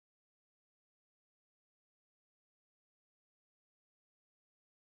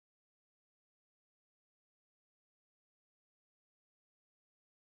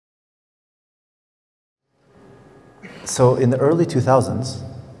So in the early 2000s,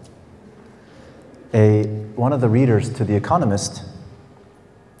 one of the readers to The Economist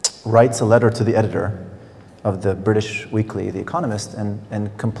writes a letter to the editor of the British weekly, The Economist,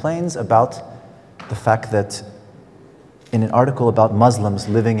 and complains about the fact that in an article about Muslims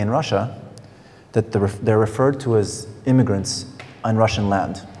living in Russia, that they're referred to as immigrants on Russian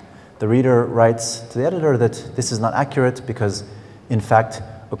land. The reader writes to the editor that this is not accurate because, in fact,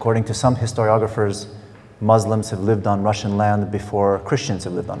 according to some historiographers, Muslims have lived on Russian land before Christians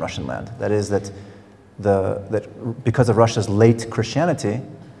have lived on Russian land. That is, that because of Russia's late Christianity,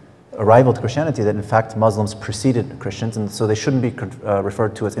 arrival to Christianity, that in fact Muslims preceded Christians, and so they shouldn't be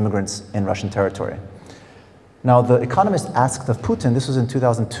referred to as immigrants in Russian territory. Now, The Economist asked of Putin, this was in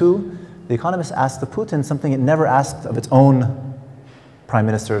 2002, The Economist asked of Putin something it never asked of its own prime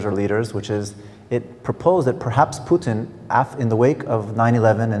ministers or leaders, which is it proposed that perhaps Putin, in the wake of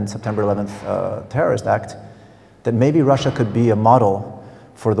 9/11 and September 11th terrorist act, that maybe Russia could be a model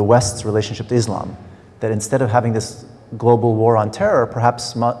for the West's relationship to Islam. That instead of having this global war on terror,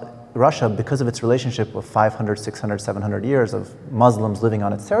 perhaps Russia, because of its relationship of 500, 600, 700 years of Muslims living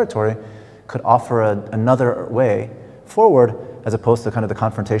on its territory, could offer another way forward as opposed to kind of the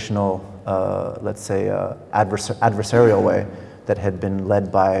confrontational, let's say, adversarial way that had been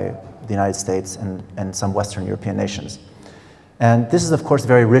led by the United States and some Western European nations. And this is, of course,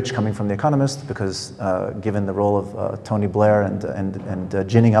 very rich coming from The Economist because given the role of Tony Blair and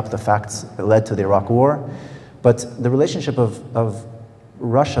ginning up the facts that led to the Iraq War. But the relationship of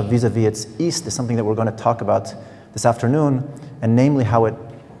Russia vis-a-vis its East is something that we're going to talk about this afternoon, and namely how it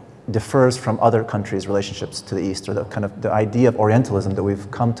differs from other countries' relationships to the East, or the idea of Orientalism that we've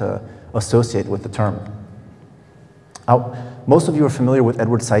come to associate with the term. Now, most of you are familiar with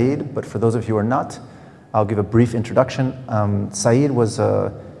Edward Said, but for those of you who are not, I'll give a brief introduction. Said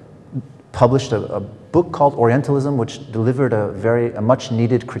published a book called Orientalism, which delivered a much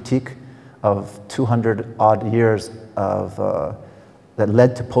needed critique of 200 odd years that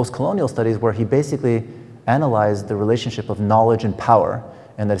led to post-colonial studies, where he basically analyzed the relationship of knowledge and power,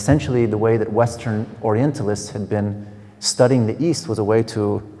 and that essentially the way that Western Orientalists had been studying the East was a way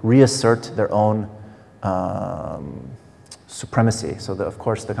to reassert their own supremacy. So of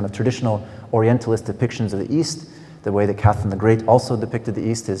course the kind of traditional Orientalist depictions of the East, the way that Catherine the Great also depicted the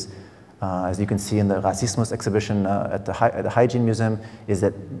East is, as you can see in the Rassismus exhibition at the Hygiene Museum, is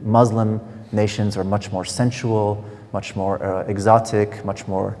that Muslim nations are much more sensual, much more exotic, much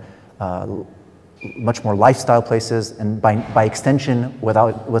more lifestyle places, and by extension,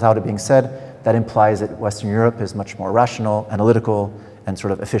 without it being said, that implies that Western Europe is much more rational, analytical, and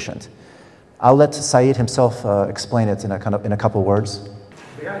sort of efficient. I'll let Said himself explain it in a couple words.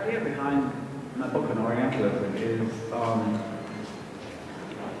 The idea behind my book on Orientalism is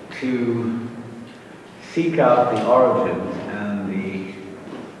to seek out the origins and the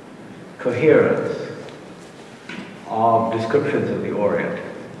coherence of descriptions of the Orient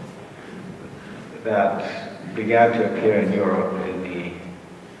that began to appear in Europe in the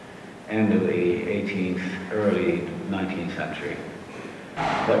end of the 18th, early 19th century,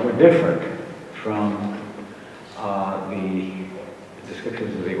 that were different from the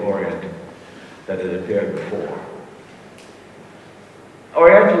descriptions of the Orient that had appeared before.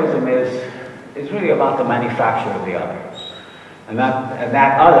 Orientalism is really about the manufacture of the other. And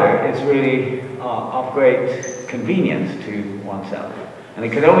that other is really of great convenience to oneself. And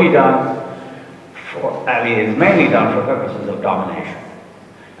it can only be done it's mainly done for purposes of domination.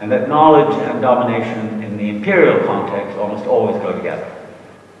 And that knowledge and domination in the imperial context almost always go together.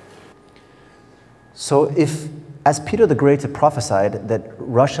 So if, as Peter the Great had prophesied, that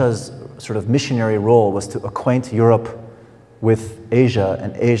Russia's sort of missionary role was to acquaint Europe with Asia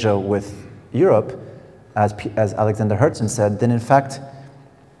and Asia with Europe, as Alexander Herzen said, then in fact,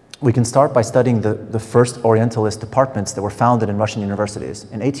 we can start by studying the first Orientalist departments that were founded in Russian universities.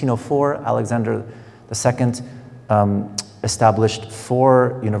 In 1804, Alexander II established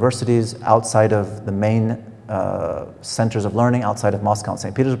 4 universities outside of the main centers of learning, outside of Moscow and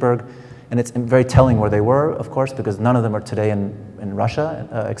St. Petersburg. And it's very telling where they were, of course, because none of them are today in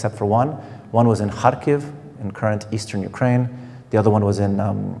Russia, except for one. One was in Kharkiv, in current eastern Ukraine. The other one was in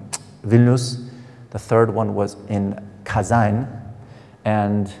Vilnius. The third one was in Kazan.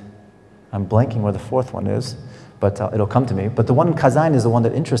 And I'm blanking where the fourth one is, but it'll come to me. But the one in Kazan is the one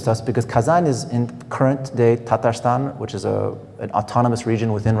that interests us because Kazan is in current-day Tatarstan, which is an autonomous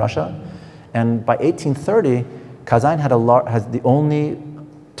region within Russia. And by 1830, Kazan has the only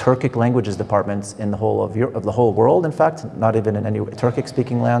Turkic languages departments in the whole of Europe, of the whole world, in fact, not even in any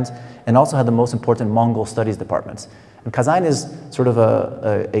Turkic-speaking lands, and also had the most important Mongol studies departments. And Kazan is sort of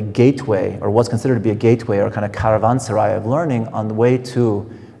a gateway, or was considered to be a gateway or kind of caravanserai of learning on the way to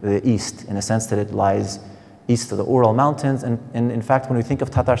the east, in a sense that it lies east of the Ural Mountains. And in fact, when we think of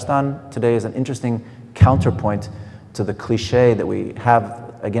Tatarstan today as an interesting counterpoint to the cliche that we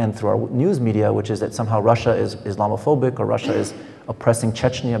have, again, through our news media, which is that somehow Russia is Islamophobic or Russia is oppressing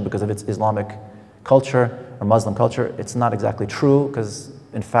Chechnya because of its Islamic culture or Muslim culture. It's not exactly true, because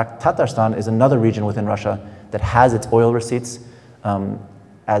in fact, Tatarstan is another region within Russia that has its oil receipts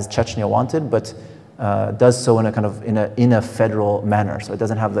as Chechnya wanted, but does so in a kind of in a federal manner. So it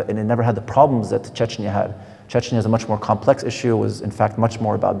doesn't have and it never had the problems that Chechnya had. Chechnya is a much more complex issue. It was in fact much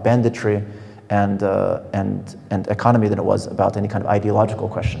more about banditry and economy than it was about any kind of ideological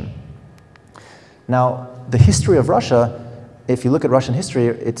question. Now, the history of Russia, if you look at Russian history,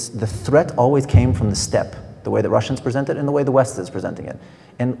 the threat always came from the steppe, the way the Russians present it and the way the West is presenting it.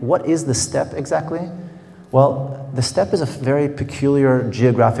 And what is the steppe exactly? Well, the steppe is a very peculiar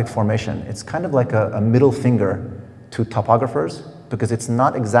geographic formation. It's kind of like a middle finger to topographers, because it's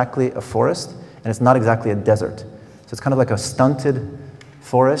not exactly a forest and it's not exactly a desert. So it's kind of like a stunted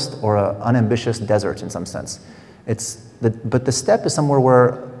forest or an unambitious desert in some sense. But the steppe is somewhere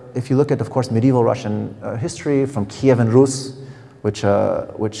where, if you look at, of course, medieval Russian history from Kievan Rus, which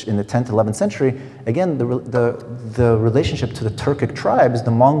in the 10th, 11th century, again, the relationship to the Turkic tribes,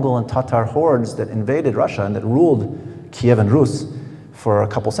 the Mongol and Tatar hordes that invaded Russia and that ruled Kievan Rus for a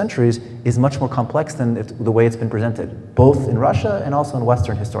couple centuries, is much more complex than the way it's been presented, both in Russia and also in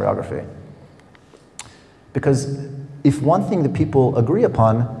Western historiography. Because if one thing that people agree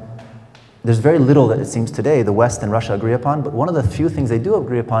upon, there's very little that it seems today the West and Russia agree upon, but one of the few things they do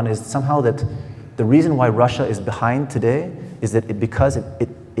agree upon is somehow that the reason why Russia is behind today is that because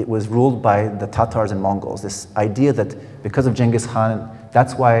it was ruled by the Tatars and Mongols. This idea that because of Genghis Khan,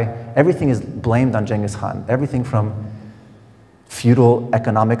 that's why everything is blamed on Genghis Khan. Everything from feudal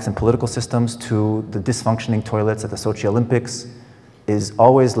economics and political systems to the dysfunctioning toilets at the Sochi Olympics is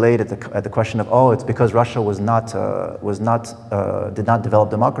always laid at the question of, oh, it's because Russia did not develop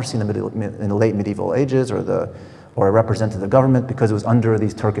democracy in the late medieval ages, or a representative government, because it was under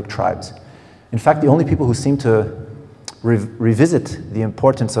these Turkic tribes. In fact, the only people who seem to revisit the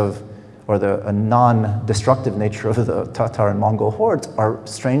importance of, or a non-destructive nature of the Tatar and Mongol hordes are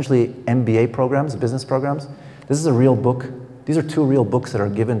strangely MBA programs, business programs. This is a real book. These are two real books that are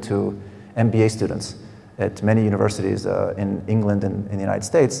given to MBA students at many universities in England and in the United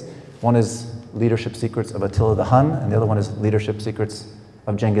States. One is Leadership Secrets of Attila the Hun, and the other one is Leadership Secrets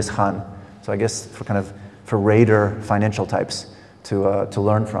of Genghis Khan. So I guess for raider financial types to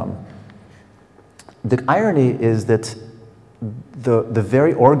learn from. The irony is that the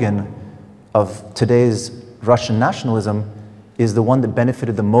very organ of today's Russian nationalism is the one that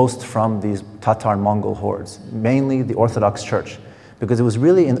benefited the most from these Tatar and Mongol hordes, mainly the Orthodox Church. Because it was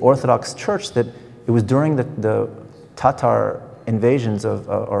really in the Orthodox Church that it was during the Tatar invasions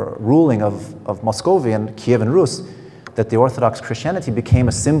or ruling of Muscovy and Kievan Rus that the Orthodox Christianity became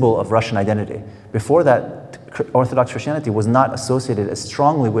a symbol of Russian identity. Before that, Orthodox Christianity was not associated as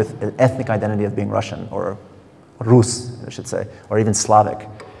strongly with an ethnic identity of being Russian, or Rus, I should say, or even Slavic.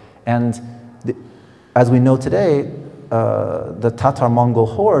 And as we know today, the Tatar-Mongol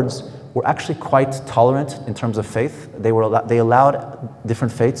hordes were actually quite tolerant in terms of faith. They allowed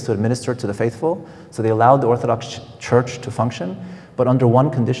different faiths to administer to the faithful, so they allowed the Orthodox Church to function, but under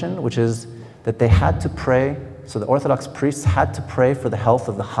one condition, which is that they had to pray, so the Orthodox priests had to pray for the health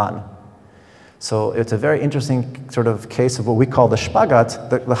of the Khan. So it's a very interesting sort of case of what we call the Spagat.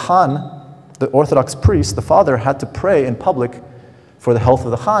 The Khan, the Orthodox priest, the father, had to pray in public for the health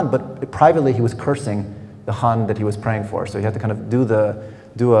of the Khan, but privately he was cursing the Khan that he was praying for. So he had to kind of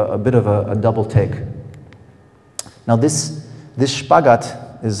do a bit of a double take. Now this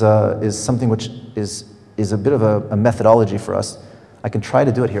Spagat is something which is a bit of a methodology for us. I can try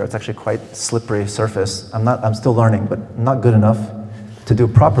to do it here. It's actually quite slippery surface. I'm still learning, but not good enough to do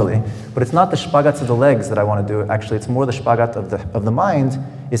properly. But it's not the Spagats of the legs that I want to do. Actually, it's more the Spagat of the mind,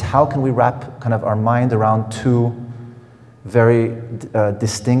 is how can we wrap kind of our mind around two very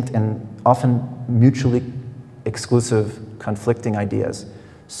distinct and often mutually exclusive, conflicting ideas.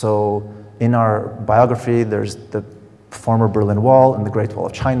 So in our biography, there's the former Berlin Wall and the Great Wall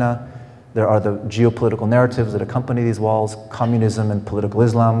of China. There are the geopolitical narratives that accompany these walls, communism and political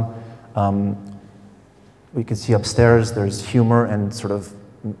Islam. We can see upstairs, there's humor and sort of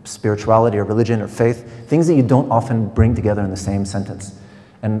spirituality or religion or faith, things that you don't often bring together in the same sentence.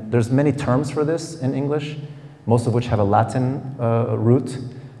 And there's many terms for this in English, most of which have a Latin root.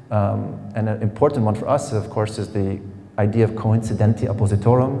 And an important one for us, of course, is the idea of coincidenti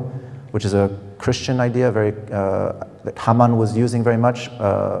oppositorum, which is a Christian idea that Hamann was using very much,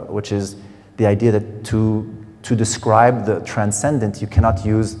 which is the idea that to describe the transcendent, you cannot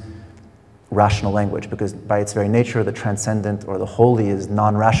use rational language, because by its very nature, the transcendent or the holy is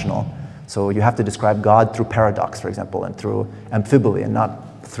non-rational. So you have to describe God through paradox, for example, and through amphiboly, and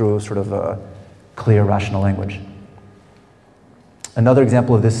not through sort of a clear rational language. Another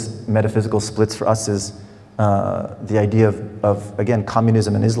example of this metaphysical splits for us is the idea of, again,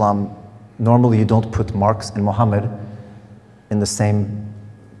 communism and Islam. Normally you don't put Marx and Muhammad in the same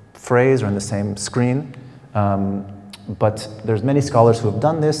phrase or in the same screen, but there's many scholars who have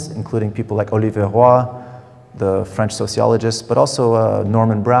done this, including people like Olivier Roy, the French sociologist, but also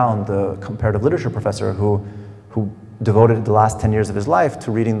Norman Brown, the comparative literature professor who devoted the last 10 years of his life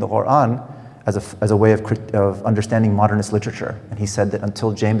to reading the Quran as a way of understanding modernist literature. And he said that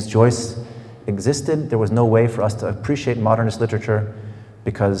until James Joyce existed, there was no way for us to appreciate modernist literature,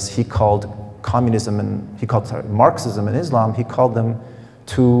 because he called communism and Marxism and Islam, he called them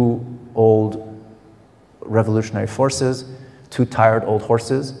two old revolutionary forces, two tired old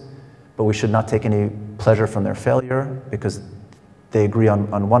horses, but we should not take any pleasure from their failure, because they agree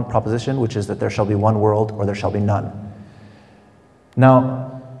on one proposition, which is that there shall be one world or there shall be none.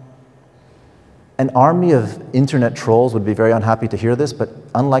 Now, an army of internet trolls would be very unhappy to hear this, but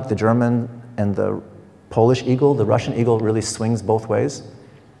unlike the German and the Polish eagle, the Russian eagle really swings both ways.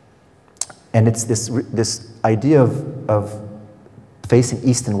 And it's this idea of facing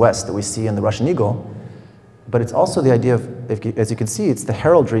east and west that we see in the Russian eagle, but it's also the idea of, as you can see, it's the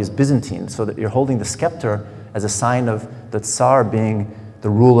heraldry is Byzantine, so that you're holding the scepter as a sign of the Tsar being the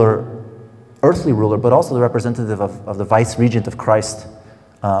ruler, earthly ruler, but also the representative of the vice-regent of Christ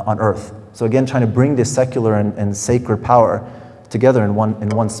on earth. So again, trying to bring this secular and sacred power together in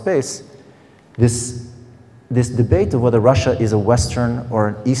one space. This debate of whether Russia is a Western or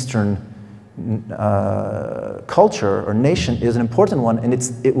an Eastern culture or nation is an important one, and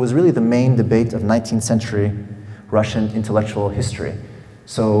it was really the main debate of 19th century Russian intellectual history.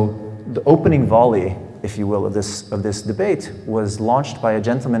 So the opening volley, if you will, of this debate was launched by a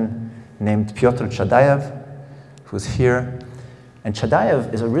gentleman named Pyotr Chadayev, who's here. And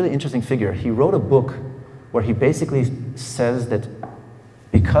Chadayev is a really interesting figure. He wrote a book where he basically says that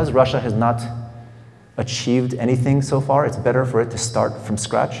because Russia has not achieved anything so far, it's better for it to start from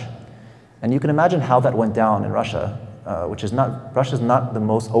scratch. And you can imagine how that went down in Russia, Russia's not the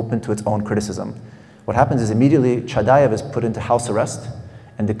most open to its own criticism. What happens is immediately Chadayev is put into house arrest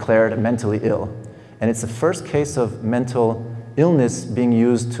and declared mentally ill. And it's the first case of mental illness being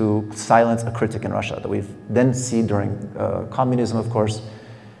used to silence a critic in Russia that we've then seen during communism, of course.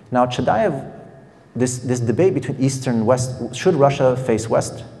 Now, Chadayev, this debate between East and West, should Russia face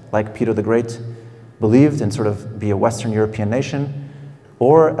West, like Peter the Great believed, and sort of be a Western European nation,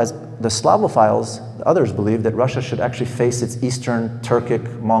 or as the Slavophiles, the others believed, that Russia should actually face its Eastern,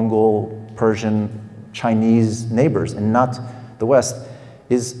 Turkic, Mongol, Persian, Chinese neighbors and not the West,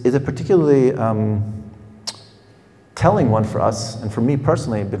 is a particularly telling one for us, and for me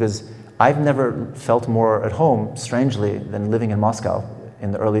personally, because I've never felt more at home, strangely, than living in Moscow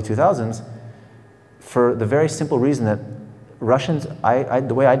in the early 2000s, for the very simple reason that Russians,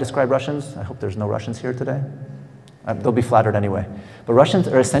 the way I describe Russians, I hope there's no Russians here today, they'll be flattered anyway, but Russians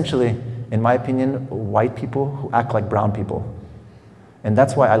are essentially, in my opinion, white people who act like brown people. And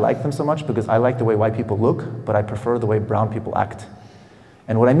that's why I like them so much, because I like the way white people look, but I prefer the way brown people act.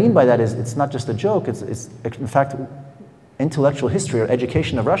 And what I mean by that is, it's not just a joke, it's in fact, intellectual history or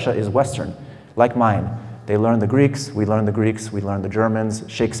education of Russia is Western, like mine. They learn the Greeks, we learn the Germans,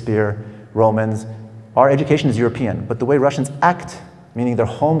 Shakespeare, Romans. Our education is European, but the way Russians act, meaning their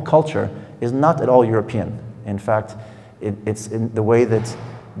home culture, is not at all European. In fact, it's in the way that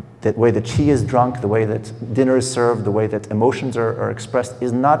tea is drunk, the way that dinner is served, the way that emotions are expressed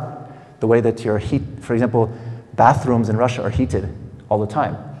is not the way that for example, bathrooms in Russia are heated all the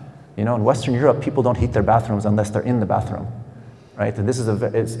time. You know, in Western Europe, people don't heat their bathrooms unless they're in the bathroom, right? And this is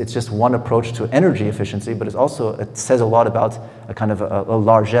it's just one approach to energy efficiency, but it says a lot about a kind of a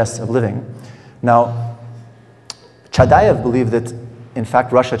largesse of living. Now, Chadayev believed that, in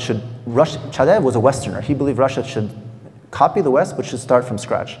fact, Chadayev was a Westerner. He believed Russia should copy the West, but should start from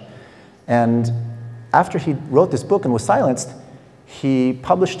scratch. And after he wrote this book and was silenced, he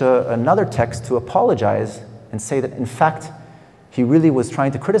published another text to apologize and say that, in fact, he really was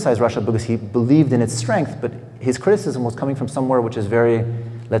trying to criticize Russia because he believed in its strength, but his criticism was coming from somewhere which is very,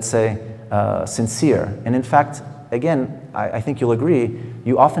 let's say, sincere. And in fact, again, I think you'll agree,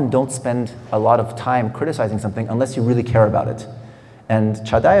 you often don't spend a lot of time criticizing something unless you really care about it. And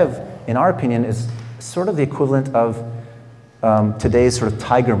Chadaev, in our opinion, is sort of the equivalent of today's sort of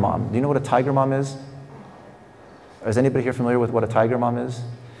tiger mom. Do you know what a tiger mom is? Is anybody here familiar with what a tiger mom is?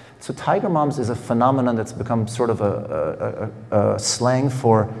 So tiger moms is a phenomenon that's become sort of a slang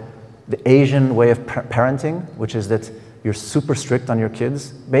for the Asian way of parenting, which is that you're super strict on your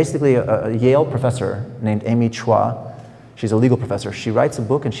kids. Basically, a Yale professor named Amy Chua, she's a legal professor, she writes a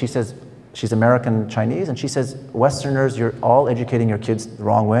book and she says, she's American Chinese, and she says, Westerners, you're all educating your kids the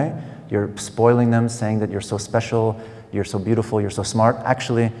wrong way. You're spoiling them, saying that you're so special, you're so beautiful, you're so smart.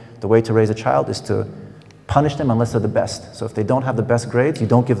 Actually, the way to raise a child is to punish them unless they're the best. So if they don't have the best grades, you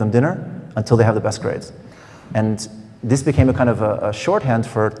don't give them dinner until they have the best grades. And this became a kind of a shorthand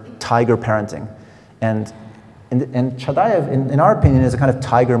for tiger parenting. And Chadaev, in our opinion, is a kind of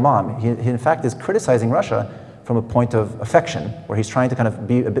tiger mom. He in fact is criticizing Russia from a point of affection, where he's trying to kind of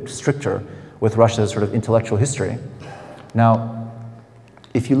be a bit stricter with Russia's sort of intellectual history. Now,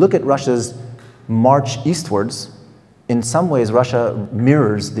 if you look at Russia's march eastwards, in some ways Russia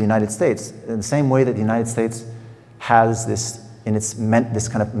mirrors the United States in the same way that the United States has this, in its this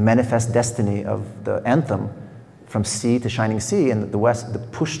kind of manifest destiny of the anthem, from sea to shining sea, and the West, the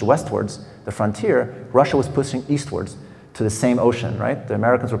pushed westwards, the frontier. Russia was pushing eastwards to the same ocean, right? The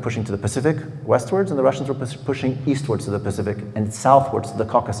Americans were pushing to the Pacific westwards, and the Russians were pushing eastwards to the Pacific and southwards to the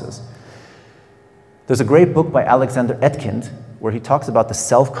Caucasus. There's a great book by Alexander Etkind where he talks about the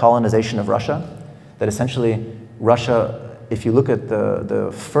self-colonization of Russia, that essentially Russia, if you look at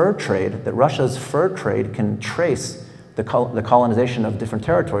the fur trade, that Russia's fur trade can trace the colonization of different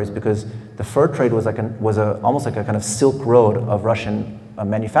territories, because the fur trade was like almost like a kind of Silk Road of Russian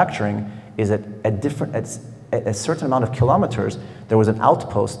manufacturing. Is that at a certain amount of kilometers, there was an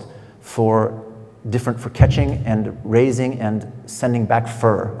outpost for catching and raising and sending back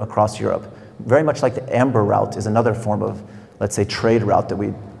fur across Europe. Very much like the Amber Route is another form of, let's say, trade route that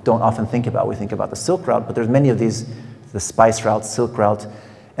we don't often think about. We think about the Silk Route, but there's many of these, the Spice Route, Silk Route,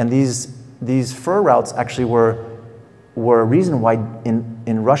 and these fur routes actually were a reason why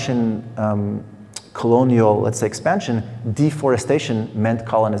in Russian colonial, let's say, expansion, deforestation meant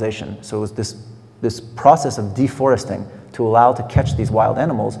colonization. So it was this process of deforesting to allow to catch these wild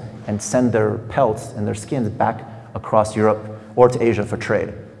animals and send their pelts and their skins back across Europe or to Asia for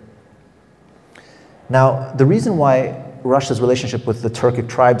trade. Now, the reason why Russia's relationship with the Turkic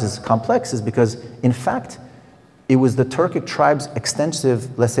tribes is complex is because, in fact, it was the Turkic tribes'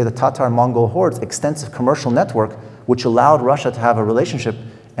 extensive, let's say the Tatar-Mongol hordes, extensive commercial network which allowed Russia to have a relationship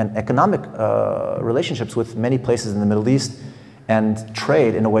and economic relationships with many places in the Middle East and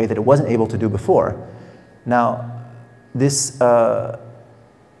trade in a way that it wasn't able to do before. Now, this,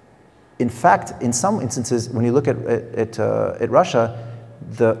 in fact, in some instances, when you look at Russia,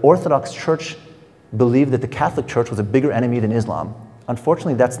 the Orthodox Church believed that the Catholic Church was a bigger enemy than Islam.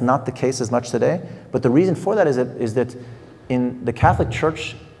 Unfortunately, that's not the case as much today, but the reason for that is that in the Catholic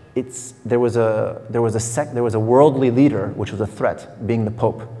Church, there was a worldly leader which was a threat, being the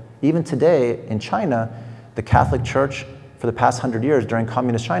Pope. Even today in China, the Catholic Church, for the past 100 years during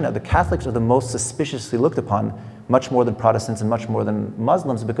communist China, the Catholics are the most suspiciously looked upon, much more than Protestants and much more than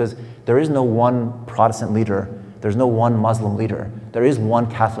Muslims, because there is no one Protestant leader, there's no one Muslim leader, there is one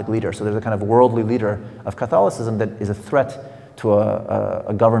Catholic leader. So there's a kind of worldly leader of Catholicism that is a threat to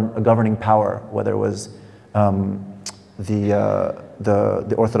a governing power, whether it was the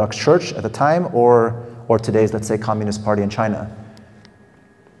Orthodox Church at the time or today's, let's say, Communist Party in China.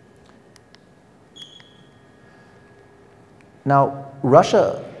 Now,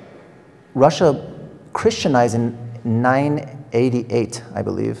 Russia Christianized in 988, I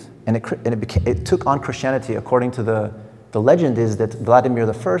believe, and it took on Christianity. According to the legend, is that Vladimir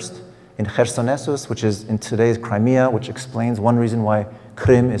I in Chersonesus, which is in today's Crimea, which explains one reason why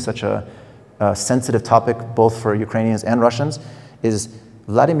Krim is such a sensitive topic both for Ukrainians and Russians, is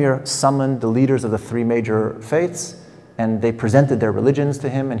Vladimir summoned the leaders of the three major faiths, and they presented their religions to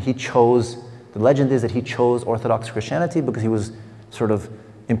him, and he chose, the legend is that he chose Orthodox Christianity because he was sort of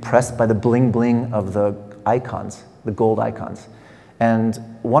impressed by the bling bling of the icons, the gold icons. And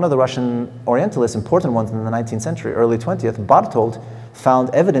one of the Russian Orientalists, important ones in the 19th century, early 20th, Bartold, found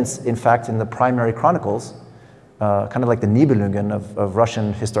evidence, in fact, in the primary chronicles, kind of like the Nibelungen of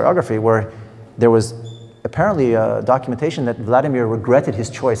Russian historiography, where there was apparently documentation that Vladimir regretted his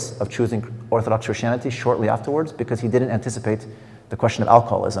choice of choosing Orthodox Christianity shortly afterwards because he didn't anticipate the question of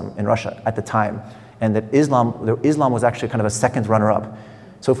alcoholism in Russia at the time, and that Islam was actually kind of a second runner-up.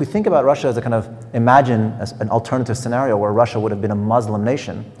 So if we think about Russia as a kind of, imagine as an alternative scenario where Russia would have been a Muslim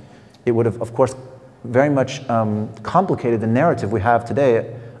nation, it would have, of course, very much complicated the narrative we have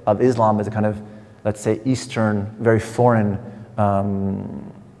today of Islam as a kind of, let's say, Eastern, very foreign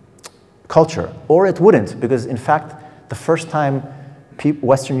culture. Or it wouldn't, because in fact, the first time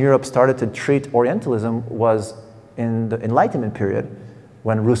Western Europe started to treat Orientalism was in the Enlightenment period,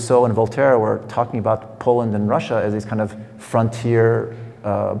 when Rousseau and Voltaire were talking about Poland and Russia as these kind of frontier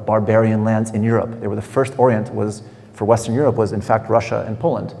barbarian lands in Europe. They were the first Orient for Western Europe was in fact Russia and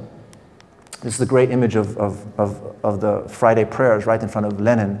Poland. This is a great image of the Friday prayers right in front of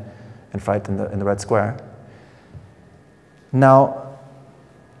Lenin and right in the Red Square. Now,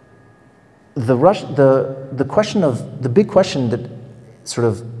 the big question that sort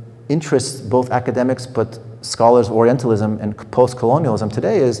of interests both academics but scholars of Orientalism and post-colonialism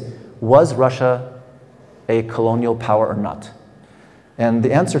today is, was Russia a colonial power or not? And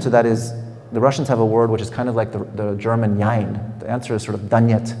the answer to that is, the Russians have a word which is kind of like the German Jein. The answer is sort of da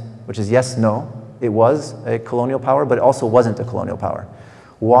niet, which is yes, no. It was a colonial power, but it also wasn't a colonial power.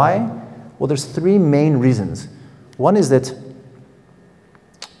 Why? Well, there's three main reasons. One is that,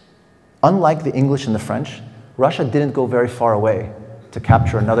 unlike the English and the French, Russia didn't go very far away to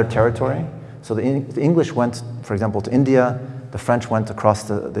capture another territory. So the English went, for example, to India. The French went across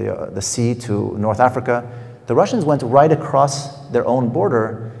the sea to North Africa. The Russians went right across their own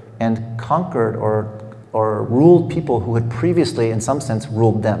border and conquered or ruled people who had previously, in some sense,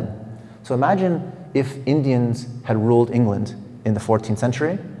 ruled them. So imagine if Indians had ruled England in the 14th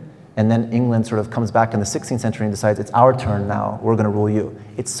century, and then England sort of comes back in the 16th century and decides, it's our turn now, we're going to rule you.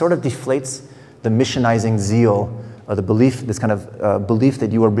 It sort of deflates the missionizing zeal, or the belief, this kind of belief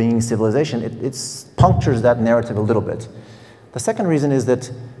that you are bringing civilization. It punctures that narrative a little bit. The second reason is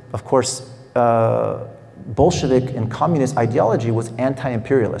that, of course, Bolshevik and communist ideology was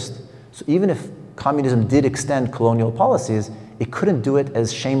anti-imperialist. So even if communism did extend colonial policies, it couldn't do it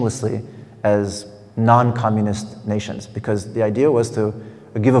as shamelessly as non-communist nations, because the idea was to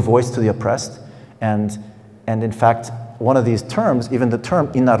give a voice to the oppressed. And in fact, one of these terms, even the term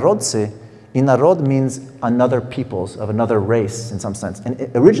inarodцы, inarod means another peoples, of another race in some sense.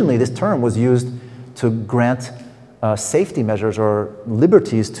 And originally this term was used to grant safety measures or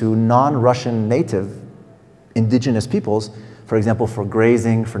liberties to non-Russian native indigenous peoples, for example, for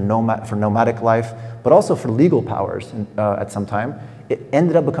grazing, for nomadic life, but also for legal powers at some time. It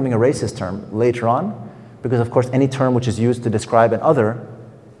ended up becoming a racist term later on, because of course any term which is used to describe an other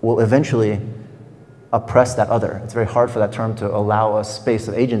will eventually oppress that other. It's very hard for that term to allow a space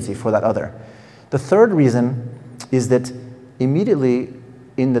of agency for that other. The third reason is that immediately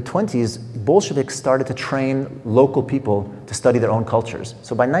in the 20s, Bolsheviks started to train local people to study their own cultures.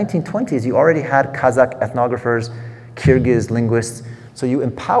 So by 1920s, you already had Kazakh ethnographers, Kyrgyz linguists, so you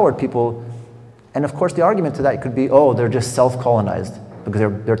empowered people. And of course, the argument to that could be, oh, they're just self-colonized because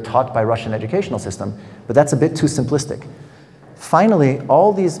they're taught by Russian educational system, but that's a bit too simplistic. Finally,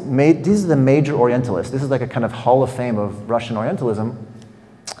 all these are the major Orientalists. This is like a kind of hall of fame of Russian Orientalism.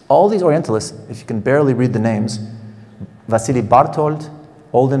 All these Orientalists, if you can barely read the names, Vasily Bartold,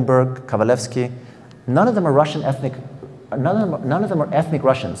 Oldenburg, Kovalevsky, none of them are Russian ethnic, none of them are ethnic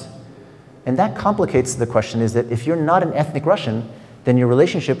Russians. And that complicates the question, is that if you're not an ethnic Russian, then your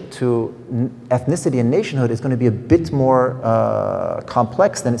relationship to ethnicity and nationhood is going to be a bit more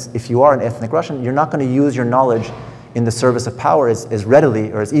complex than if you are an ethnic Russian. You're not going to use your knowledge in the service of power as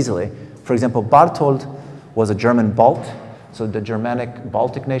readily or as easily. For example, Bartold was a German Balt, so the Germanic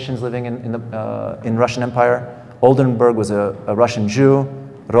Baltic nations living in Russian Empire. Oldenburg was a Russian Jew.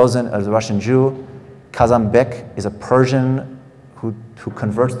 Rosen is a Russian Jew. Kazambek is a Persian who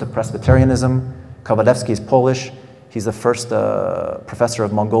converts to Presbyterianism. Kovalevsky is Polish. He's the first professor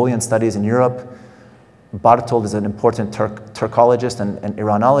of Mongolian studies in Europe. Bartold is an important Turkologist and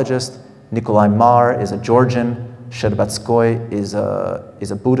Iranologist. Nikolai Mar is a Georgian. Shcherbatskoy is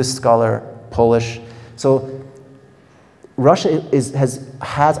a Buddhist scholar, Polish. So Russia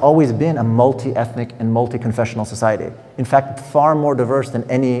has always been a multi-ethnic and multi-confessional society. In fact, far more diverse than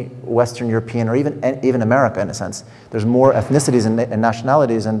any Western European or even America in a sense. There's more ethnicities and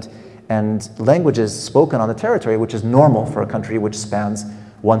nationalities and languages spoken on the territory, which is normal for a country which spans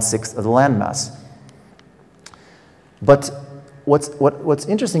 1/6 of the landmass. But what's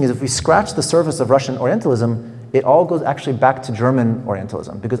interesting is if we scratch the surface of Russian Orientalism, it all goes actually back to German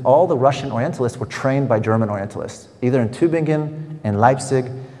Orientalism, because all the Russian Orientalists were trained by German Orientalists, either in Tübingen and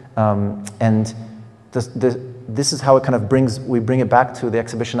Leipzig, and this is how it kind of we bring it back to the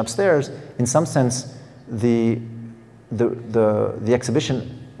exhibition upstairs. In some sense, the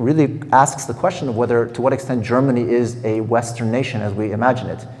exhibition really asks the question of whether, to what extent Germany is a Western nation as we imagine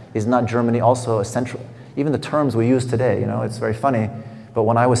it. Is not Germany also a central? Even the terms we use today, you know, it's very funny, but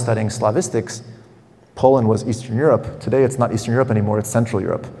when I was studying Slavistics, Poland was Eastern Europe. Today it's not Eastern Europe anymore, it's Central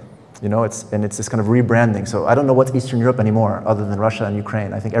Europe. You know, it's this kind of rebranding. So I don't know what's Eastern Europe anymore, other than Russia and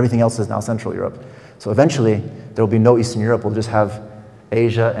Ukraine. I think everything else is now Central Europe. So eventually, there will be no Eastern Europe. We'll just have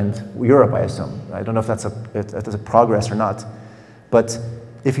Asia and Europe, I assume. I don't know if that's a progress or not. But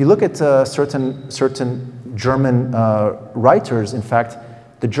if you look at certain German writers, in fact,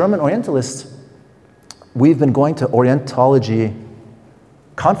 the German Orientalists, we've been going to Orientology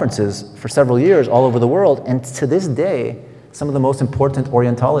conferences for several years all over the world, and to this day, some of the most important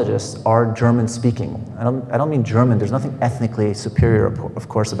Orientologists are German-speaking. I don't mean German. There's nothing ethnically superior, of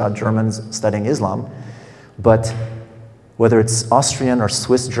course, about Germans studying Islam, but whether it's Austrian or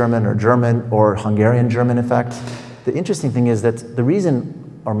Swiss German or Hungarian German, in fact, the interesting thing is that the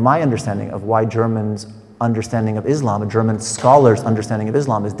reason, or my understanding of why Germans' understanding of Islam, and German scholars' understanding of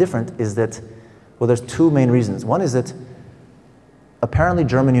Islam is different, is that, well, there's two main reasons. One is that apparently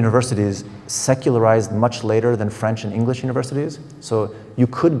German universities secularized much later than French and English universities. So you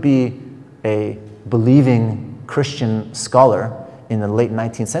could be a believing Christian scholar in the late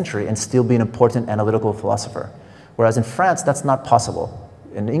 19th century and still be an important analytical philosopher. Whereas in France, that's not possible.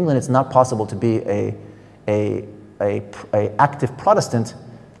 In England, it's not possible to be a active Protestant,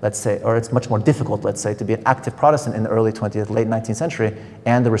 let's say, or it's much more difficult, let's say, to be an active Protestant in the early 20th, late 19th century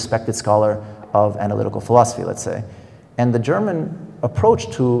and a respected scholar of analytical philosophy, let's say. And the German approach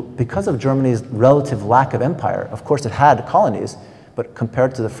to, because of Germany's relative lack of empire, of course it had colonies, but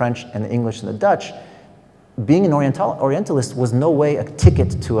compared to the French and the English and the Dutch, being an Orientalist was no way a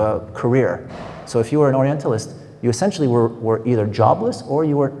ticket to a career. So if you were an Orientalist, you essentially were either jobless or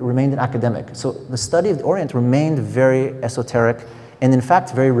you remained an academic. So the study of the Orient remained very esoteric and in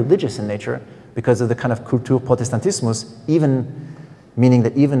fact very religious in nature because of the kind of Kulturprotestantismus, even meaning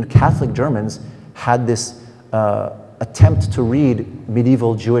that even Catholic Germans had this attempt to read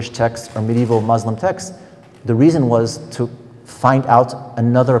medieval Jewish texts or medieval Muslim texts. The reason was to find out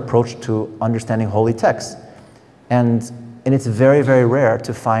another approach to understanding holy texts. And it's very, very rare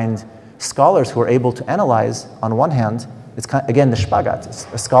to find scholars who are able to analyze, on one hand, it's kind of, again, the spagat. It's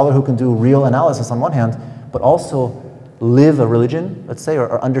a scholar who can do real analysis on one hand, but also live a religion, let's say,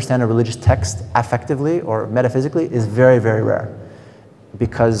 or understand a religious text affectively or metaphysically is very, very rare.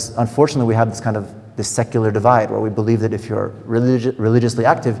 Because unfortunately we have this secular divide where we believe that if you're religiously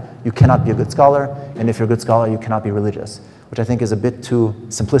active, you cannot be a good scholar, and if you're a good scholar, you cannot be religious, which I think is a bit too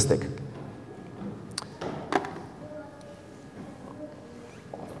simplistic.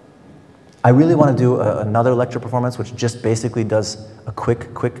 I really want to do another lecture performance which just basically does a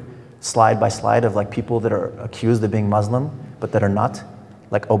quick slide by slide of like people that are accused of being Muslim, but that are not,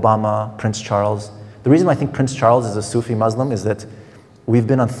 like Obama, Prince Charles. The reason I think Prince Charles is a Sufi Muslim is that we've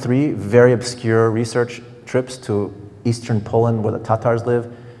been on 3 very obscure research trips to eastern Poland where the Tatars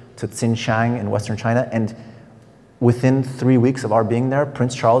live, to Xinjiang in western China, and within 3 weeks of our being there,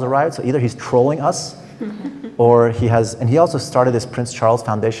 Prince Charles arrived. So either he's trolling us, or he also started this Prince Charles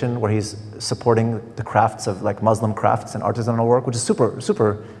Foundation where he's supporting the crafts of like Muslim crafts and artisanal work, which is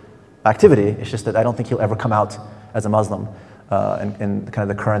super activity. It's just that I don't think he'll ever come out as a Muslim in kind of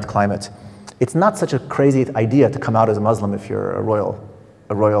the current climate. It's not such a crazy idea to come out as a Muslim if you're a royal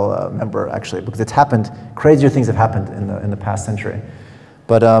member, actually, because it's happened. Crazier things have happened in the past century.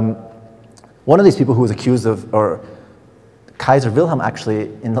 But one of these people who was accused of, or Kaiser Wilhelm,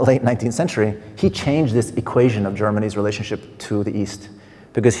 actually, in the late 19th century, he changed this equation of Germany's relationship to the East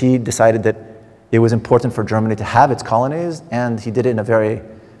because he decided that it was important for Germany to have its colonies, and he did it in a very,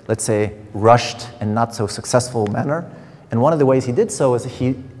 let's say, rushed and not so successful manner. And one of the ways he did so is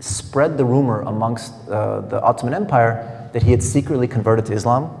he spread the rumor amongst the Ottoman Empire that he had secretly converted to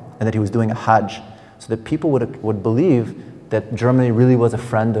Islam and that he was doing a Hajj, so that people would believe that Germany really was a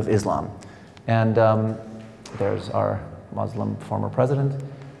friend of Islam. And there's our Muslim former president.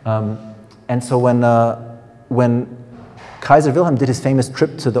 And so when Kaiser Wilhelm did his famous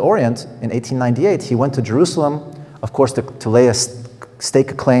trip to the Orient in 1898, he went to Jerusalem, of course, to lay a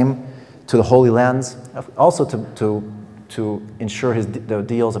stake a claim to the Holy Lands, also to ensure the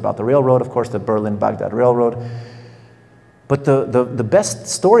deals about the railroad, of course, the Berlin-Baghdad Railroad. But the best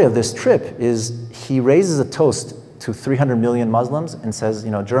story of this trip is he raises a toast to 300 million Muslims and says,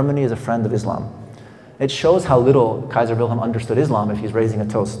 you know, Germany is a friend of Islam. It shows how little Kaiser Wilhelm understood Islam if he's raising a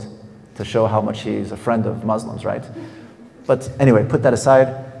toast to show how much he's a friend of Muslims, right? But anyway, put that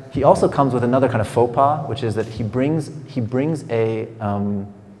aside. He also comes with another kind of faux pas, which is that he brings a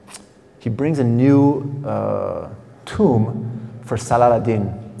new tomb for Salah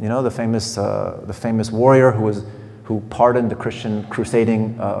ad-Din. You know, the famous warrior who pardoned the Christian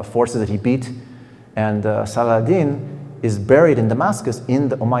crusading forces that he beat. And Salah ad-Din is buried in Damascus in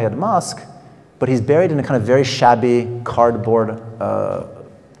the Umayyad Mosque, but he's buried in a kind of very shabby cardboard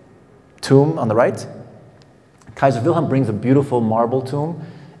tomb on the right. Kaiser Wilhelm brings a beautiful marble tomb,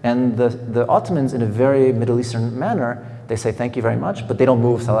 and the Ottomans, in a very Middle Eastern manner, they say thank you very much, but they don't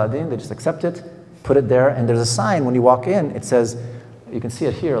move Saladin, they just accept it, put it there, and there's a sign when you walk in, it says, you can see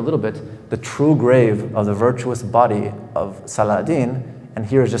it here a little bit, the true grave of the virtuous body of Saladin, and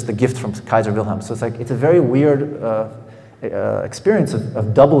here is just the gift from Kaiser Wilhelm. So it's like, it's a very weird experience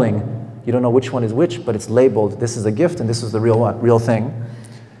of doubling. You don't know which one is which, but it's labeled, this is a gift and this is the real thing.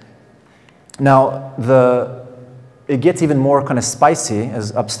 Now, it gets even more kind of spicy,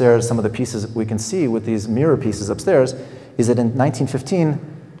 as upstairs, some of the pieces we can see with these mirror pieces upstairs, is that in 1915,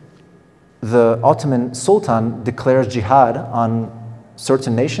 the Ottoman Sultan declares jihad on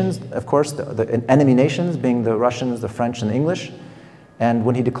certain nations, of course, the enemy nations being the Russians, the French, and the English. And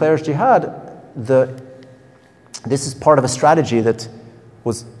when he declares jihad, this is part of a strategy that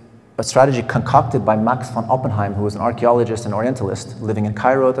was a strategy concocted by Max von Oppenheim, who was an archaeologist and Orientalist living in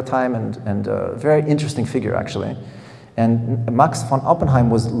Cairo at the time, and a very interesting figure, actually. And Max von Oppenheim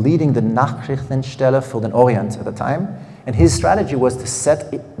was leading the Nachrichtenstelle für den Orient at the time, and his strategy was to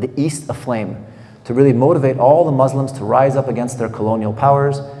set the East aflame, to really motivate all the Muslims to rise up against their colonial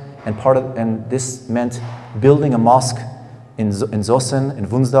powers, and this meant building a mosque in Zossen, in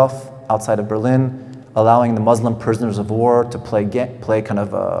Wunsdorf, outside of Berlin, allowing the Muslim prisoners of war to play kind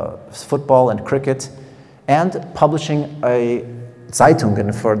of football and cricket, and publishing a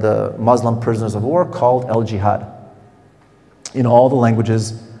Zeitungen for the Muslim prisoners of war called El Jihad in all the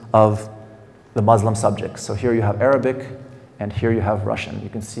languages of the Muslim subjects. So here you have Arabic, and here you have Russian. You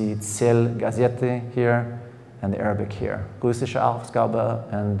can see Zell Gazette here, and the Arabic here. Russische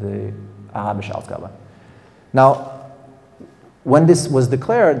Ausgabe and the Arabische Ausgabe. Now, when this was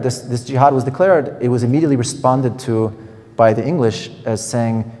declared, this jihad was declared, it was immediately responded to by the English as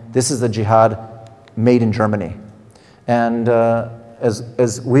saying, this is a jihad made in Germany. And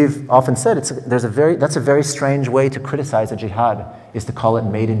as we've often said, that's a very strange way to criticize a jihad, is to call it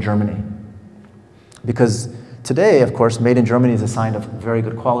made in Germany. Because today, of course, made in Germany is a sign of very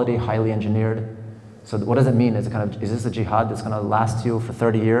good quality, highly engineered. So what does it mean? Is this a jihad that's going to last you for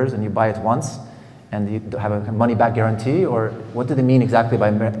 30 years and you buy it once? And you have a money-back guarantee, or what do they mean exactly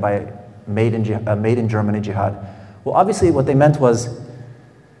by made in Germany jihad? Well, obviously what they meant was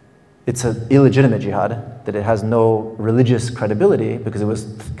it's an illegitimate jihad, that it has no religious credibility because it was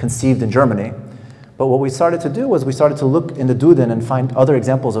conceived in Germany. But what we started to do was we started to look in the Duden and find other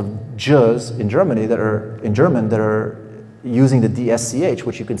examples of Jews in Germany that are in German that are using the DSCH,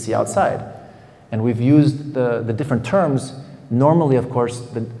 which you can see outside. And we've used the different terms. Normally, of course,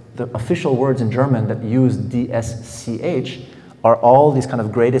 the official words in German that use DSCH are all these kind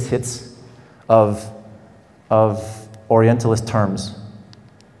of greatest hits of Orientalist terms,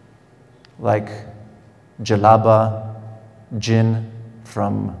 like jalaba, gin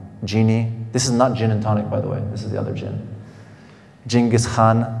from genie. This is not gin and tonic, by the way. This is the other gin. Genghis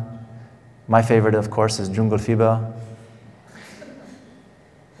Khan. My favorite, of course, is Jungle Fever.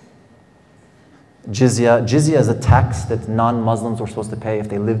 Jizya. Jizya is a tax that non-Muslims were supposed to pay if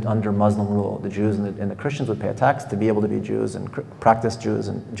they lived under Muslim rule. The Jews and the Christians would pay a tax to be able to be Jews and practice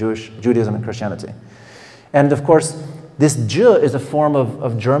Judaism and Christianity. And of course, this Jew is a form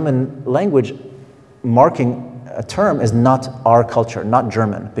of German language marking a term as not our culture, not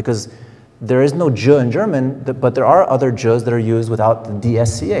German, because there is no Jew in German, but there are other Jews that are used without the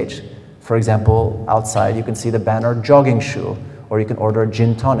DSCH. For example, outside you can see the banner jogging shoe, or you can order a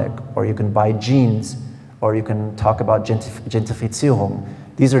gin tonic, or you can buy jeans, or you can talk about Gentrifizierung.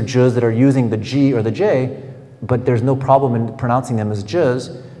 These are Jews that are using the G or the J, but there's no problem in pronouncing them as Jews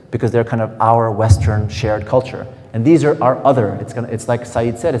because they're kind of our Western shared culture. And these are our other. It's like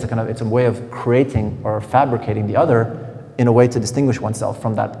Said said, it's a way of creating or fabricating the other in a way to distinguish oneself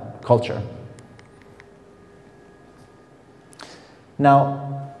from that culture.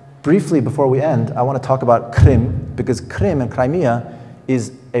 Now, briefly before we end, I want to talk about Krim, because Krim and Crimea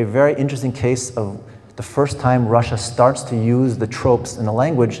is a very interesting case of the first time Russia starts to use the tropes in the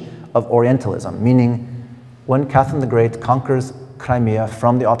language of Orientalism, meaning when Catherine the Great conquers Crimea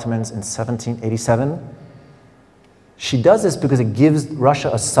from the Ottomans in 1787, she does this because it gives Russia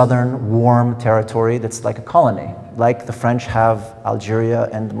a southern, warm territory that's like a colony. Like the French have Algeria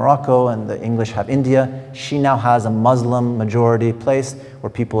and Morocco, and the English have India, she now has a Muslim majority place where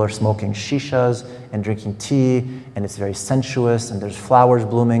people are smoking shishas and drinking tea, and it's very sensuous, and there's flowers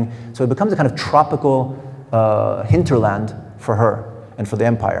blooming. So it becomes a kind of tropical hinterland for her and for the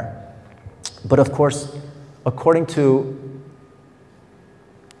empire. But of course, according to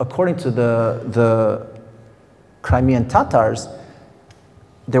the Crimean Tatars,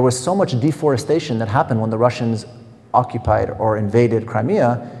 there was so much deforestation that happened when the Russians occupied or invaded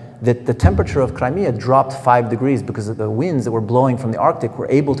Crimea that the temperature of Crimea dropped 5 degrees because of the winds that were blowing from the Arctic were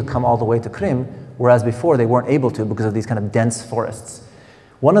able to come all the way to Krim, whereas before they weren't able to because of these kind of dense forests.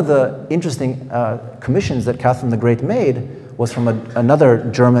 One of the interesting commissions that Catherine the Great made was from another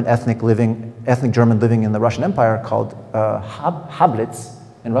German ethnic German living in the Russian Empire called Hablitz,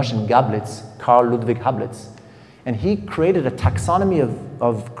 in Russian Gablitz, Karl Ludwig Hablitz. And he created a taxonomy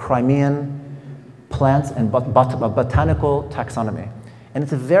of Crimean plants and botanical taxonomy. And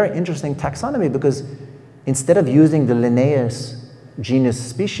it's a very interesting taxonomy because instead of using the Linnaeus genus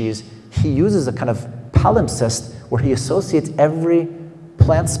species, he uses a kind of palimpsest where he associates every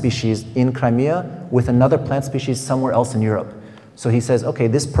plant species in Crimea with another plant species somewhere else in Europe. So he says, okay,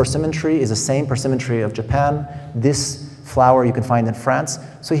 this persimmon tree is the same persimmon tree of Japan, this flower you can find in France.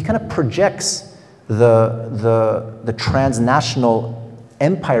 So he kind of projects the transnational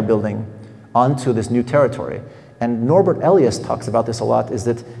empire building onto this new territory. And Norbert Elias talks about this a lot, is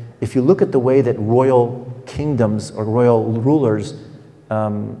that if you look at the way that royal kingdoms or royal rulers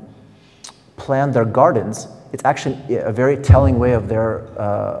plan their gardens, it's actually a very telling way of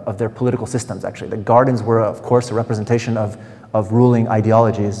their political systems, actually. The gardens were, of course, a representation of ruling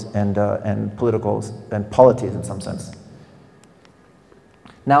ideologies and politicals and polities in some sense.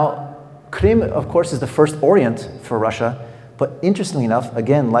 Now, Krim, of course, is the first Orient for Russia, but interestingly enough,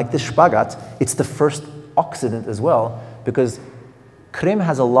 again, like this Spagat, it's the first Occident as well, because Krim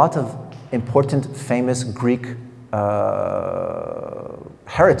has a lot of important, famous Greek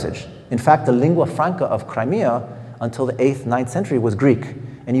heritage. In fact, the lingua franca of Crimea until the 8th, 9th century was Greek.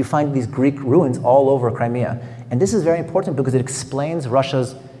 And you find these Greek ruins all over Crimea. And this is very important because it explains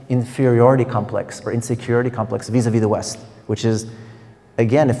Russia's inferiority complex or insecurity complex vis-a-vis the West, which is,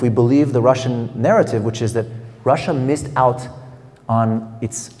 again, if we believe the Russian narrative, which is that Russia missed out on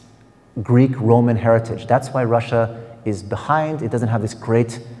its Greek-Roman heritage. That's why Russia is behind. It doesn't have this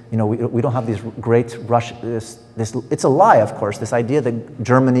great, we don't have these great it's a lie, of course. This idea that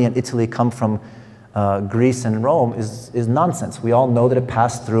Germany and Italy come from Greece and Rome is nonsense. We all know that it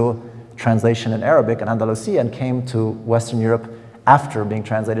passed through translation in Arabic and Andalusia and came to Western Europe after being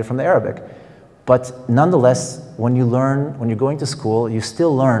translated from the Arabic. But nonetheless, when you're going to school, you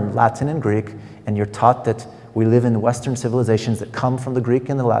still learn Latin and Greek, and you're taught that we live in Western civilizations that come from the Greek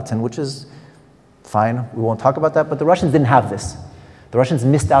and the Latin, which is fine. We won't talk about that, but the Russians didn't have this. The Russians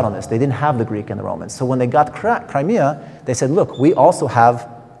missed out on this. They didn't have the Greek and the Romans. So when they got Crimea, they said, look, we also have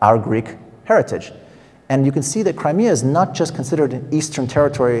our Greek heritage. And you can see that Crimea is not just considered an Eastern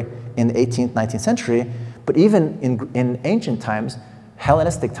territory in the 18th, 19th century, but even in ancient times,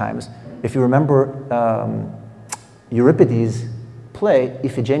 Hellenistic times, if you remember Euripides' play,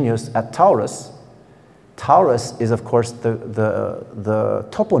 Iphigenius at Taurus, Taurus is, of course, the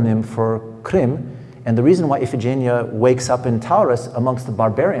toponym for Krim, and the reason why Iphigenia wakes up in Taurus amongst the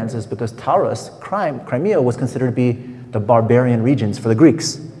barbarians is because Taurus, Crimea, was considered to be the barbarian regions for the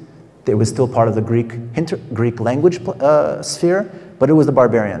Greeks. It was still part of the Greek language sphere, but it was the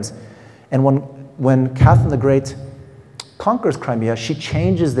barbarians. And when Catherine the Great conquers Crimea, she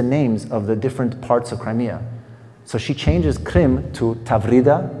changes the names of the different parts of Crimea. So she changes Krim to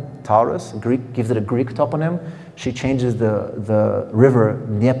Tavrida, Taurus, gives it a Greek toponym. She changes the river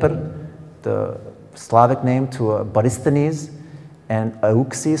Dnieper, the Slavic name, to Borysthenes and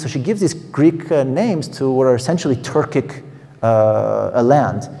Euxi. So she gives these Greek names to what are essentially Turkic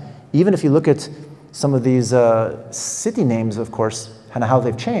land. Even if you look at some of these city names, of course, and how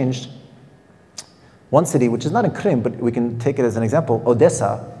they've changed, one city, which is not in Krim, but we can take it as an example,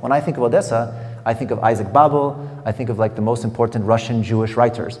 Odessa. When I think of Odessa, I think of Isaac Babel, I think of like the most important Russian Jewish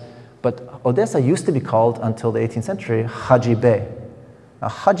writers. But Odessa used to be called, until the 18th century, Haji Bey. Now,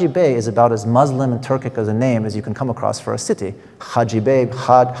 Haji Bey is about as Muslim and Turkic as a name as you can come across for a city. Haji Bey,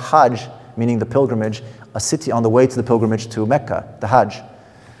 Hajj, meaning the pilgrimage, a city on the way to the pilgrimage to Mecca, the Hajj.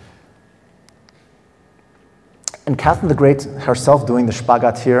 And Catherine the Great herself doing the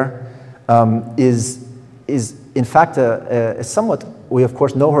Spagat here is in fact somewhat, we of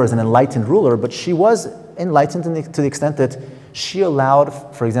course know her as an enlightened ruler, but she was enlightened to the extent that she allowed,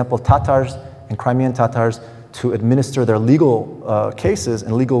 for example, Tatars and Crimean Tatars to administer their legal cases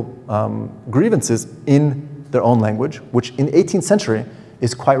and legal grievances in their own language, which in the 18th century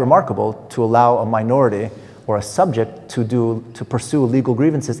is quite remarkable, to allow a minority or a subject to pursue legal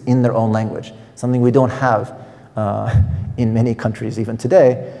grievances in their own language, something we don't have in many countries even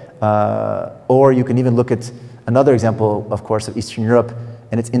today. Or you can even look at another example, of course, of Eastern Europe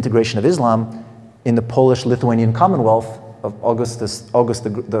and its integration of Islam in the Polish-Lithuanian Commonwealth of August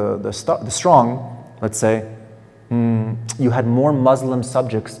the Strong, let's say. You had more Muslim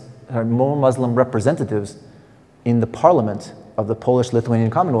subjects, more Muslim representatives in the parliament the Polish-Lithuanian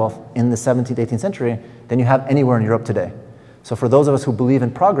Commonwealth in the 17th, 18th century than you have anywhere in Europe today. So for those of us who believe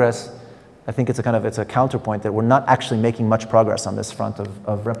in progress, I think it's a counterpoint that we're not actually making much progress on this front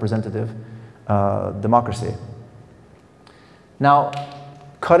of representative democracy. Now,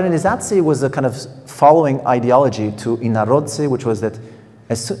 korenizacja was a kind of following ideology to inarodcy, which was that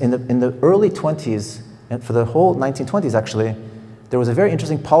in the early 20s, and for the whole 1920s actually, there was a very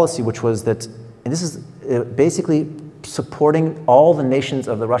interesting policy which was that, and this is basically supporting all the nations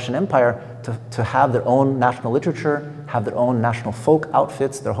of the Russian Empire to have their own national literature, have their own national folk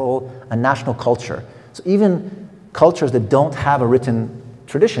outfits, a national culture. So even cultures that don't have a written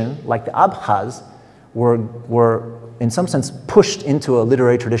tradition, like the Abkhaz, were in some sense pushed into a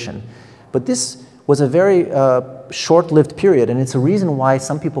literary tradition. But this was a very short-lived period, and it's a reason why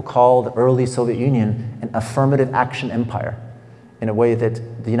some people call the early Soviet Union an affirmative action empire, in a way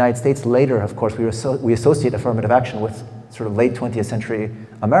that the United States later, of course, we associate affirmative action with sort of late 20th century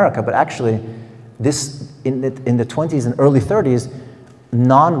America, but actually this, in the 20s and early 30s,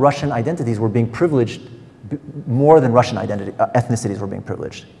 non-Russian identities were being privileged more than Russian ethnicities were being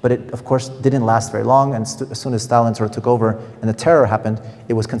privileged. But it, of course, didn't last very long, and as soon as Stalin sort of took over and the terror happened,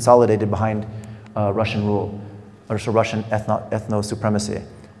 it was consolidated behind Russian rule, or so Russian ethno-supremacy.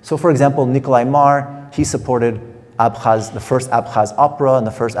 So for example, Nikolai Marr, he supported Abkhaz, the first Abkhaz opera and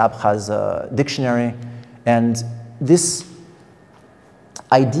the first Abkhaz dictionary. And this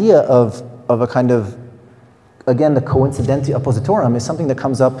idea of a kind of, again, the coincidenti oppositorum is something that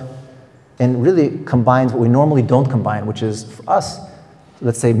comes up and really combines what we normally don't combine, which is, for us,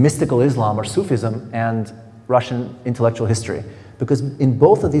 let's say, mystical Islam or Sufism and Russian intellectual history. Because in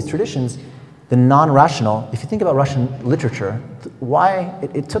both of these traditions, the non-rational, if you think about Russian literature,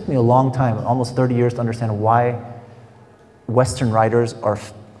 it took me a long time, almost 30 years, to understand why Western writers are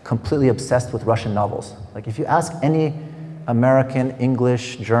completely obsessed with Russian novels. Like if you ask any American,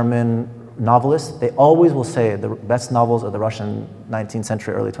 English, German novelist, they always will say the best novels are the Russian 19th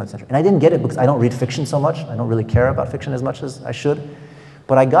century, early 20th century. And I didn't get it because I don't read fiction so much. I don't really care about fiction as much as I should.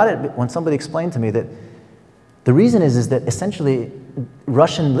 But I got it when somebody explained to me that the reason is that essentially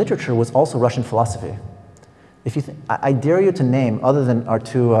Russian literature was also Russian philosophy. If you I dare you to name, other than our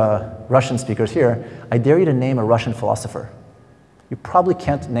two Russian speakers here, I dare you to name a Russian philosopher. You probably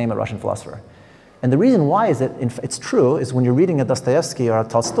can't name a Russian philosopher. And the reason why is that it's true, is when you're reading a Dostoevsky or a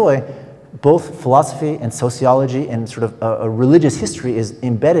Tolstoy, both philosophy and sociology and sort of a religious history is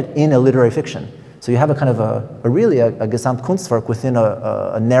embedded in a literary fiction. So you have a kind of really a Gesamtkunstwerk within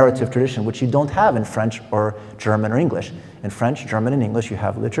a narrative tradition, which you don't have in French or German or English. In French, German, and English, you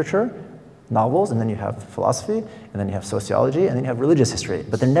have literature, novels, and then you have philosophy, and then you have sociology, and then you have religious history.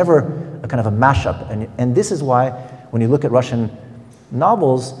 But they're never a kind of a mashup. And this is why, when you look at Russian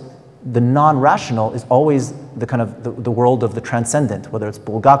novels, the non-rational is always the kind of the world of the transcendent, whether it's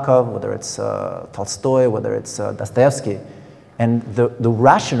Bulgakov, whether it's Tolstoy, whether it's Dostoevsky. And the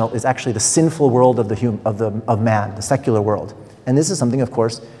rational is actually the sinful world of man, the secular world. And this is something, of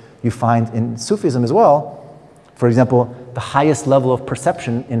course, you find in Sufism as well. For example, the highest level of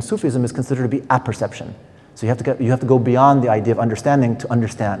perception in Sufism is considered to be apperception. So you have to go beyond the idea of understanding to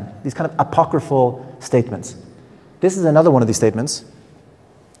understand. These kind of apocryphal statements. This is another one of these statements.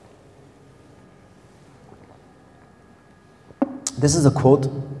 This is a quote,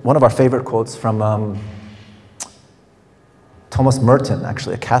 one of our favorite quotes from Thomas Merton,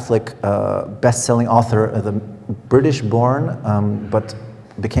 actually, a Catholic best-selling author, the British-born, but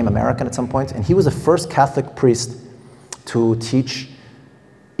became American at some point. And he was the first Catholic priest to teach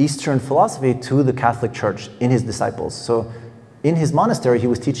Eastern philosophy to the Catholic Church in his disciples. So in his monastery, he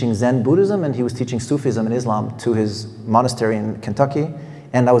was teaching Zen Buddhism and he was teaching Sufism and Islam to his monastery in Kentucky.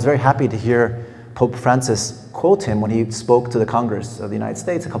 And I was very happy to hear Pope Francis quote him when he spoke to the Congress of the United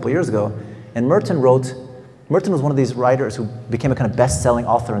States a couple years ago. And Merton was one of these writers who became a kind of best-selling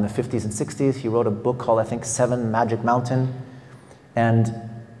author in the 50s and 60s. He wrote a book called, I think, Seven Magic Mountain. And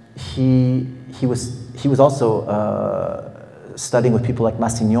he was also studying with people like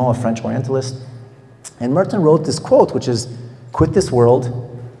Massignon, a French Orientalist. And Merton wrote this quote, which is, quit this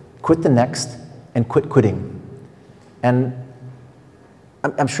world, quit the next, and quit quitting. And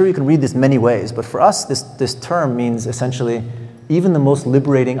I'm sure you can read this many ways, but for us, this term means essentially even the most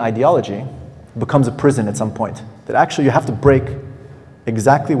liberating ideology becomes a prison at some point. That actually you have to break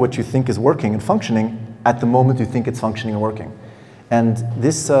exactly what you think is working and functioning at the moment you think it's functioning and working. And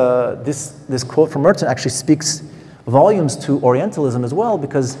this quote from Merton actually speaks volumes to Orientalism as well,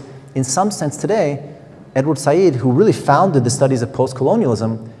 because in some sense today, Edward Said, who really founded the studies of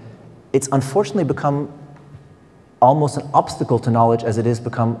post-colonialism, it's unfortunately become almost an obstacle to knowledge as it is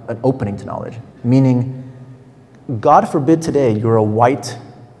become an opening to knowledge. Meaning, God forbid today you're a white,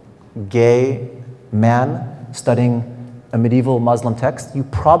 gay man studying a medieval Muslim text, you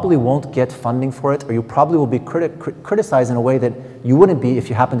probably won't get funding for it, or you probably will be criticized in a way that you wouldn't be if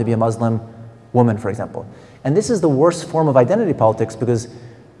you happen to be a Muslim woman, for example. And this is the worst form of identity politics, because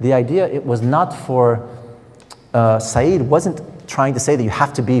the idea, it was not for, Said wasn't trying to say that you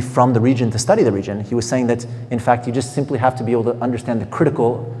have to be from the region to study the region. He was saying that, in fact, you just simply have to be able to understand the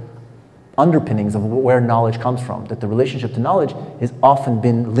critical underpinnings of where knowledge comes from, that the relationship to knowledge has often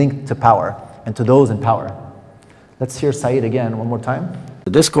been linked to power and to those in power. Let's hear Said again one more time.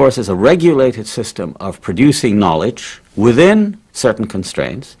 The discourse is a regulated system of producing knowledge within certain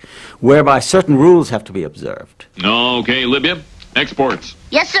constraints, whereby certain rules have to be observed. Okay, Libya, exports.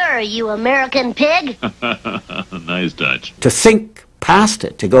 Yes, sir, you American pig. Nice touch. To think past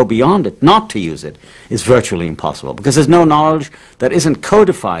it, to go beyond it, not to use it, is virtually impossible, because there's no knowledge that isn't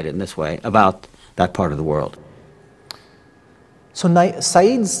codified in this way about that part of the world. So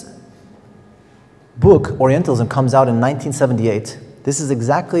Said's book, Orientalism, comes out in 1978. This is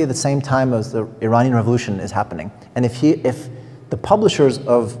exactly the same time as the Iranian Revolution is happening. And if the publishers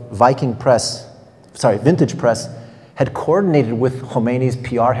of Vintage Press, had coordinated with Khomeini's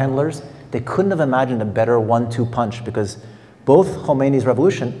PR handlers, they couldn't have imagined a better 1-2 punch, because both Khomeini's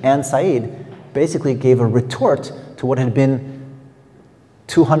revolution and Said basically gave a retort to what had been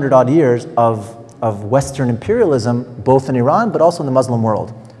 200 odd years of Western imperialism, both in Iran but also in the Muslim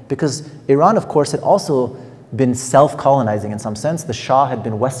world. Because Iran, of course, had also been self-colonizing in some sense. The Shah had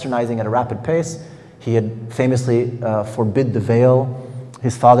been westernizing at a rapid pace. He had famously forbid the veil.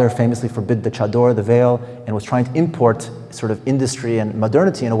 His father famously forbid the chador, the veil, and was trying to import sort of industry and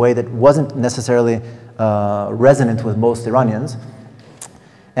modernity in a way that wasn't necessarily resonant with most Iranians.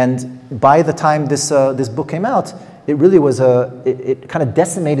 And by the time this book came out, it really was it kind of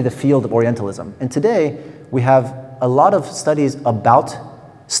decimated the field of Orientalism. And today, we have a lot of studies about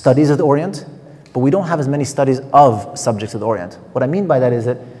studies of the Orient, but we don't have as many studies of subjects of the Orient. What I mean by that is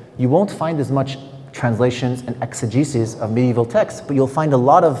that you won't find as much translations and exegesis of medieval texts, but you'll find a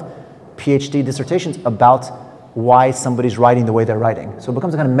lot of PhD dissertations about why somebody's writing the way they're writing. So it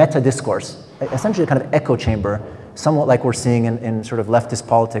becomes a kind of meta-discourse, essentially a kind of echo chamber, somewhat like we're seeing in sort of leftist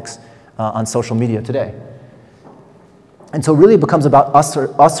politics on social media today. And so it really becomes about us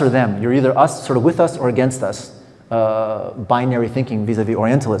or them. You're either us, sort of with us, or against us. Binary thinking vis-a-vis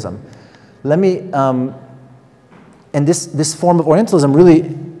Orientalism. Let me, and this form of Orientalism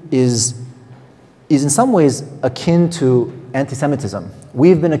really is in some ways akin to anti-Semitism.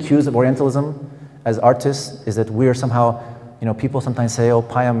 We've been accused of Orientalism as artists, is that we are somehow, people sometimes say, oh,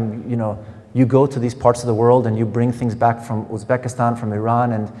 Payam, you go to these parts of the world and you bring things back from Uzbekistan, from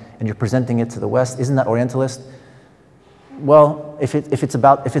Iran, and you're presenting it to the West. Isn't that Orientalist? Well, if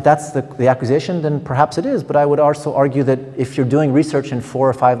that's the accusation, then perhaps it is. But I would also argue that if you're doing research in 4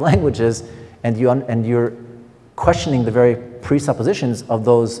 or 5 languages and you're questioning the very presuppositions of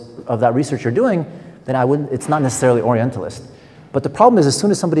that research you're doing, then it's not necessarily Orientalist. But the problem is, as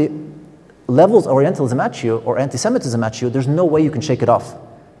soon as somebody levels Orientalism at you or anti-Semitism at you, there's no way you can shake it off.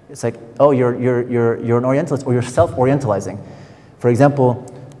 It's like, oh, you're an Orientalist, or you're self-Orientalizing. For example,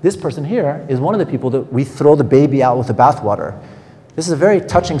 this person here is one of the people that we throw the baby out with the bathwater. This is a very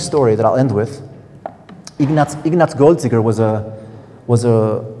touching story that I'll end with. Ignaz Goldziger was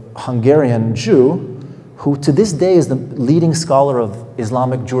a Hungarian Jew who to this day is the leading scholar of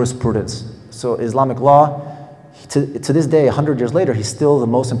Islamic jurisprudence. So Islamic law, to this day, 100 years later, he's still the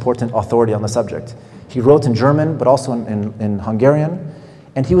most important authority on the subject. He wrote in German, but also in Hungarian.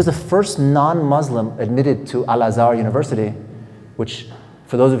 And he was the first non-Muslim admitted to Al-Azhar University, which,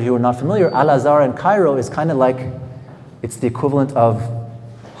 for those of you who are not familiar, Al-Azhar in Cairo is kind of like, it's the equivalent of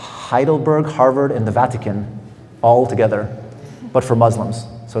Heidelberg, Harvard, and the Vatican all together, but for Muslims.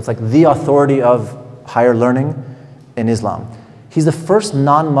 So it's like the authority of higher learning in Islam. He's the first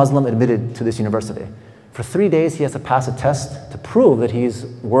non-Muslim admitted to this university. For 3 days, he has to pass a test to prove that he's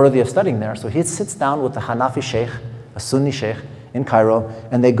worthy of studying there. So he sits down with the Hanafi sheikh, a Sunni sheikh in Cairo,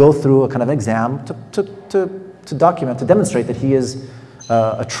 and they go through a kind of exam to document, to demonstrate that he is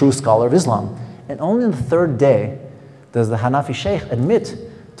a true scholar of Islam. And only on the 3rd day does the Hanafi sheikh admit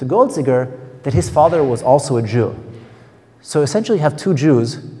to Goldziger that his father was also a Jew. So essentially you have 2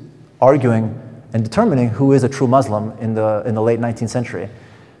 Jews arguing and determining who is a true Muslim in the late 19th century.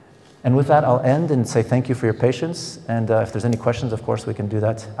 And with that, I'll end and say thank you for your patience. And if there's any questions, of course, we can do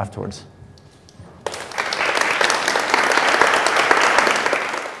that afterwards.